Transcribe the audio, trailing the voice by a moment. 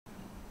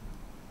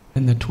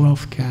In the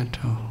 12th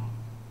canto,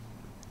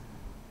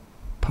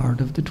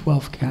 part of the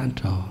 12th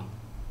canto,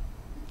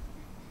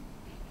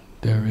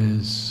 there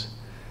is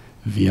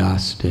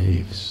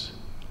Vyasadev's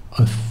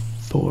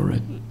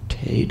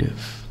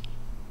authoritative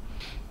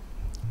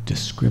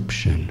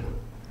description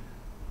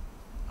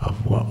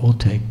of what will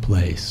take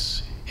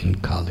place in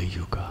Kali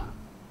Yuga.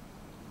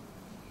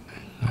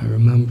 I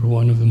remember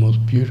one of the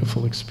most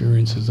beautiful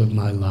experiences of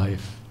my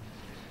life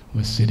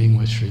was sitting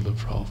with Srila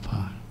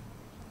Prabhupada.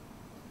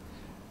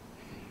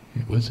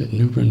 It was at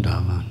New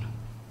Vrindavan.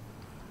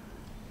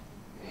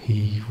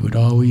 He would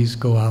always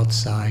go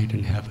outside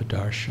and have a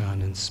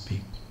darshan and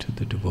speak to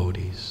the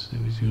devotees.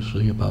 It was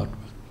usually about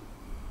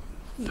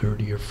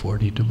 30 or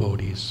 40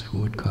 devotees who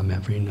would come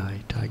every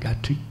night. I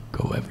got to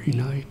go every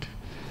night.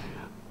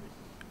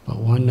 But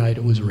one night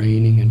it was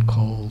raining and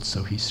cold,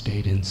 so he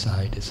stayed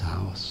inside his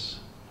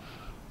house.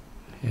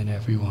 And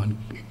everyone,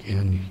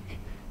 and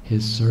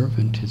his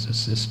servant, his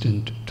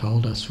assistant,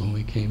 told us when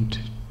we came to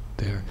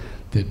there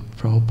that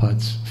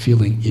Prabhupada's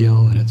feeling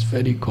ill and it's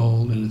very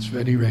cold and it's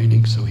very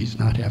raining, so he's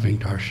not having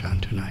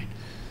darshan tonight.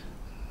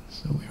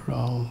 So we were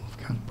all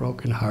kind of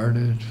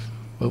broken-hearted,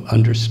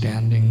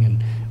 understanding,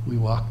 and we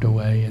walked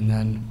away, and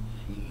then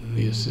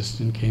the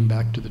assistant came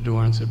back to the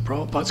door and said,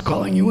 "Prabhupada's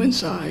calling you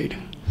inside."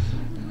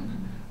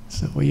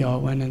 So we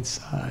all went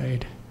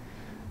inside,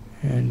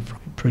 and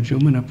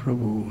Prajumana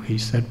Prabhu, he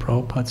said,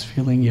 "Prabhupada's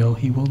feeling ill,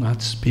 he will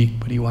not speak,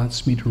 but he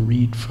wants me to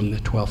read from the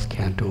 12th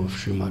canto of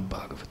Srimad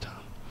Bhagavatam.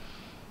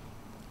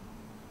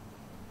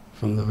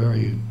 From the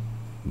very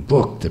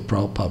book that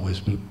Prabhupada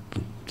was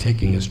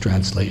taking as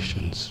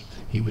translations.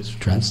 He was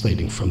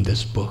translating from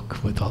this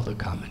book with all the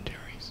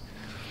commentaries.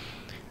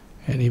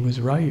 And he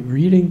was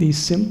reading these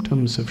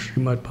symptoms of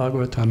Srimad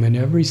Bhagavatam, and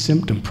every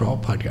symptom,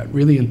 Prabhupada got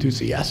really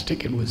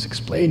enthusiastic and was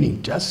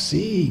explaining, just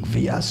see,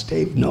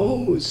 Vyasadev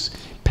knows,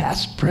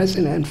 past,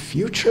 present, and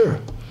future.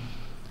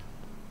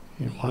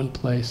 In one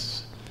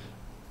place,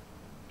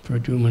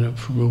 Prajumana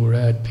Prabhu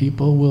read,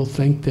 people will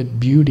think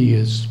that beauty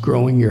is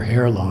growing your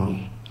hair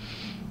long.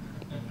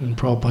 And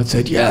Prabhupada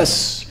said,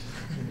 yes,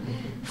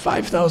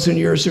 5,000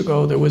 years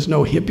ago there was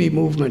no hippie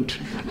movement.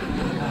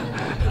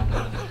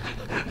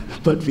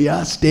 But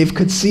Vyasadev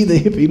could see the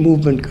hippie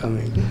movement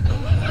coming.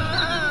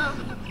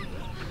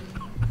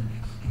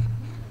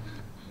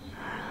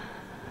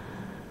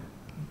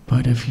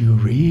 But if you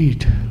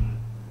read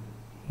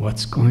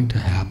what's going to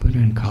happen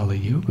in Kali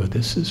Yuga,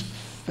 this is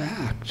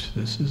fact.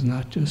 This is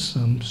not just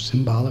some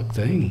symbolic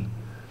thing.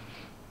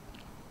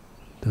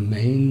 The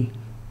main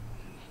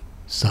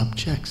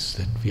subjects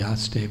that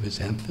Vyasadev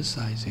is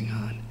emphasizing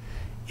on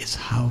is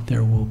how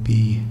there will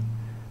be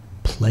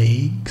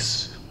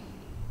plagues,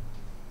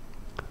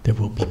 there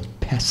will be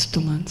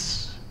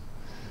pestilence,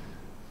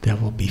 there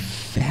will be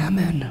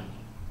famine,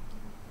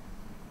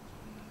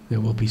 there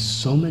will be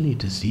so many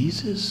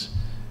diseases.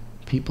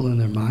 People in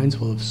their minds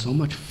will have so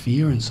much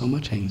fear and so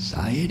much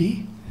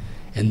anxiety,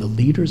 and the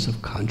leaders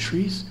of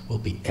countries will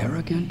be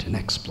arrogant and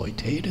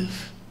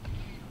exploitative.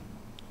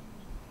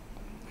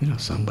 You know,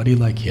 somebody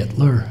like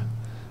Hitler,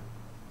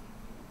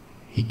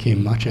 he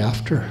came much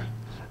after.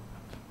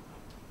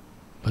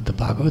 But the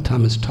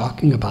Bhagavatam is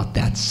talking about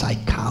that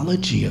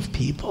psychology of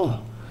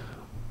people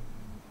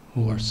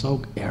who are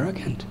so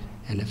arrogant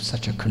and have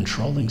such a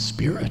controlling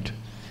spirit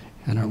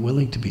and are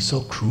willing to be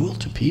so cruel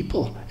to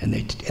people, and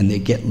they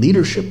get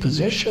leadership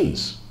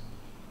positions.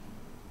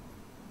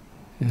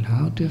 And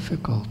how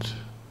difficult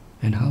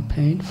and how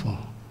painful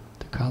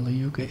the Kali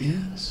Yuga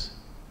is.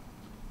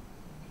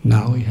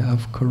 Now we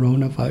have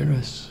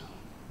coronavirus.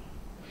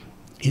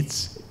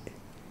 It's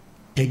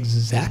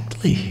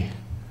exactly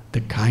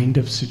the kind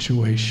of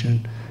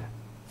situation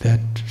that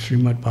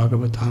Srimad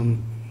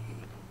Bhagavatam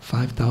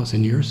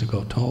 5,000 years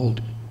ago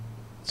told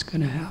it's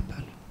going to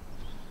happen.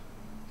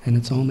 And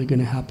it's only going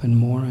to happen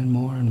more and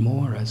more and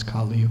more as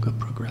Kali Yuga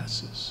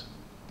progresses.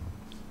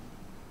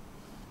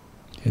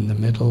 In the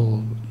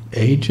Middle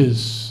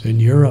Ages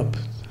in Europe,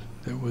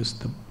 there was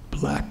the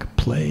Black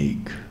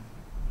Plague.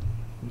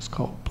 It was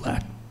called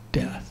Black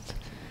Death.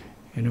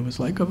 And it was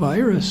like a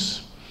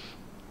virus.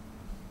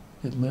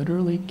 It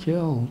literally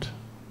killed,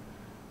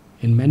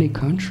 in many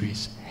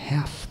countries,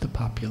 half the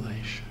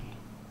population.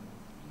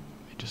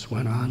 It just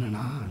went on and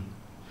on.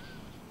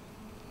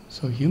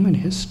 So human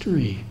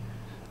history,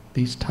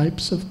 these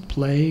types of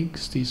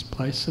plagues, these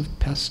types of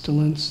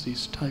pestilence,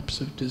 these types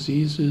of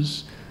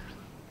diseases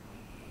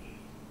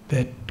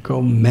that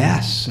go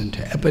mass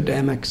into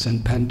epidemics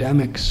and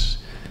pandemics,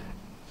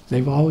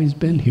 they've always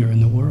been here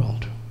in the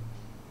world.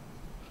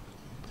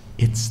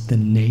 It's the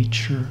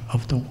nature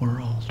of the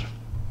world.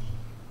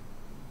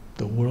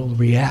 The world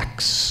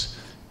reacts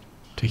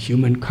to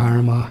human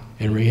karma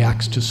and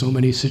reacts to so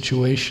many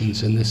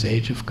situations in this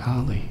age of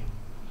Kali.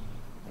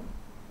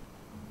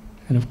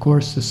 And of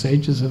course, the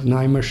sages of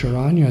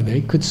Naimisharanya,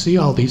 they could see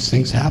all these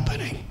things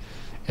happening.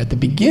 At the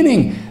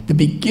beginning of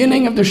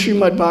the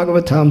Srimad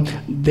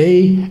Bhagavatam,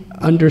 they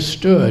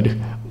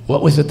understood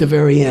what was at the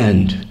very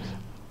end,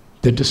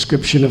 the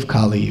description of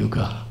Kali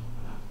Yuga.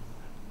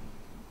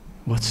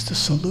 What's the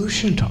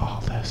solution to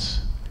all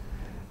this?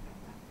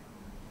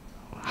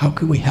 how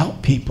can we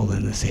help people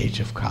in this age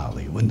of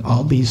Kali when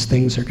all these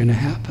things are going to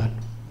happen?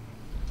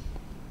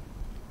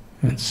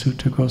 And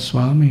Sutta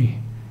Goswami,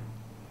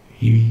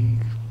 he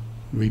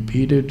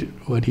repeated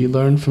what he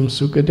learned from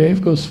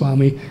Sukadev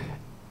Goswami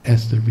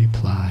as the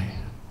reply.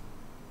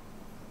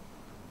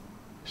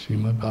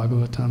 Srimad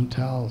Bhagavatam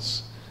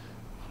tells,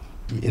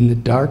 in the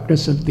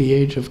darkness of the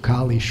age of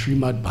Kali,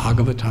 Srimad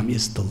Bhagavatam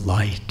is the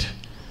light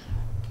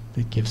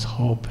that gives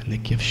hope and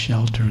that gives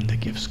shelter and that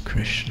gives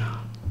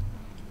Krishna.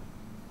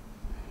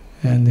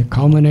 And the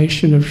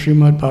culmination of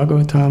Srimad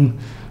Bhagavatam,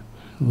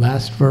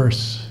 last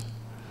verse,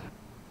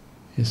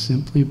 is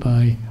simply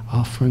by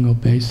offering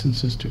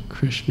obeisances to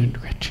Krishna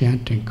and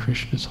chanting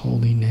Krishna's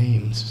holy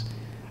names,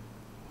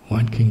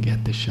 one can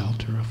get the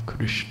shelter of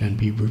Krishna and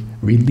be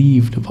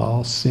relieved of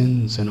all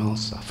sins and all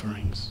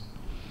sufferings.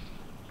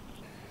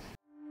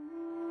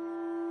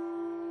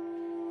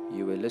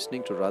 You were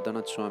listening to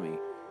Radhanath Swami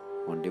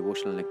on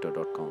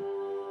devotionalnectar.com.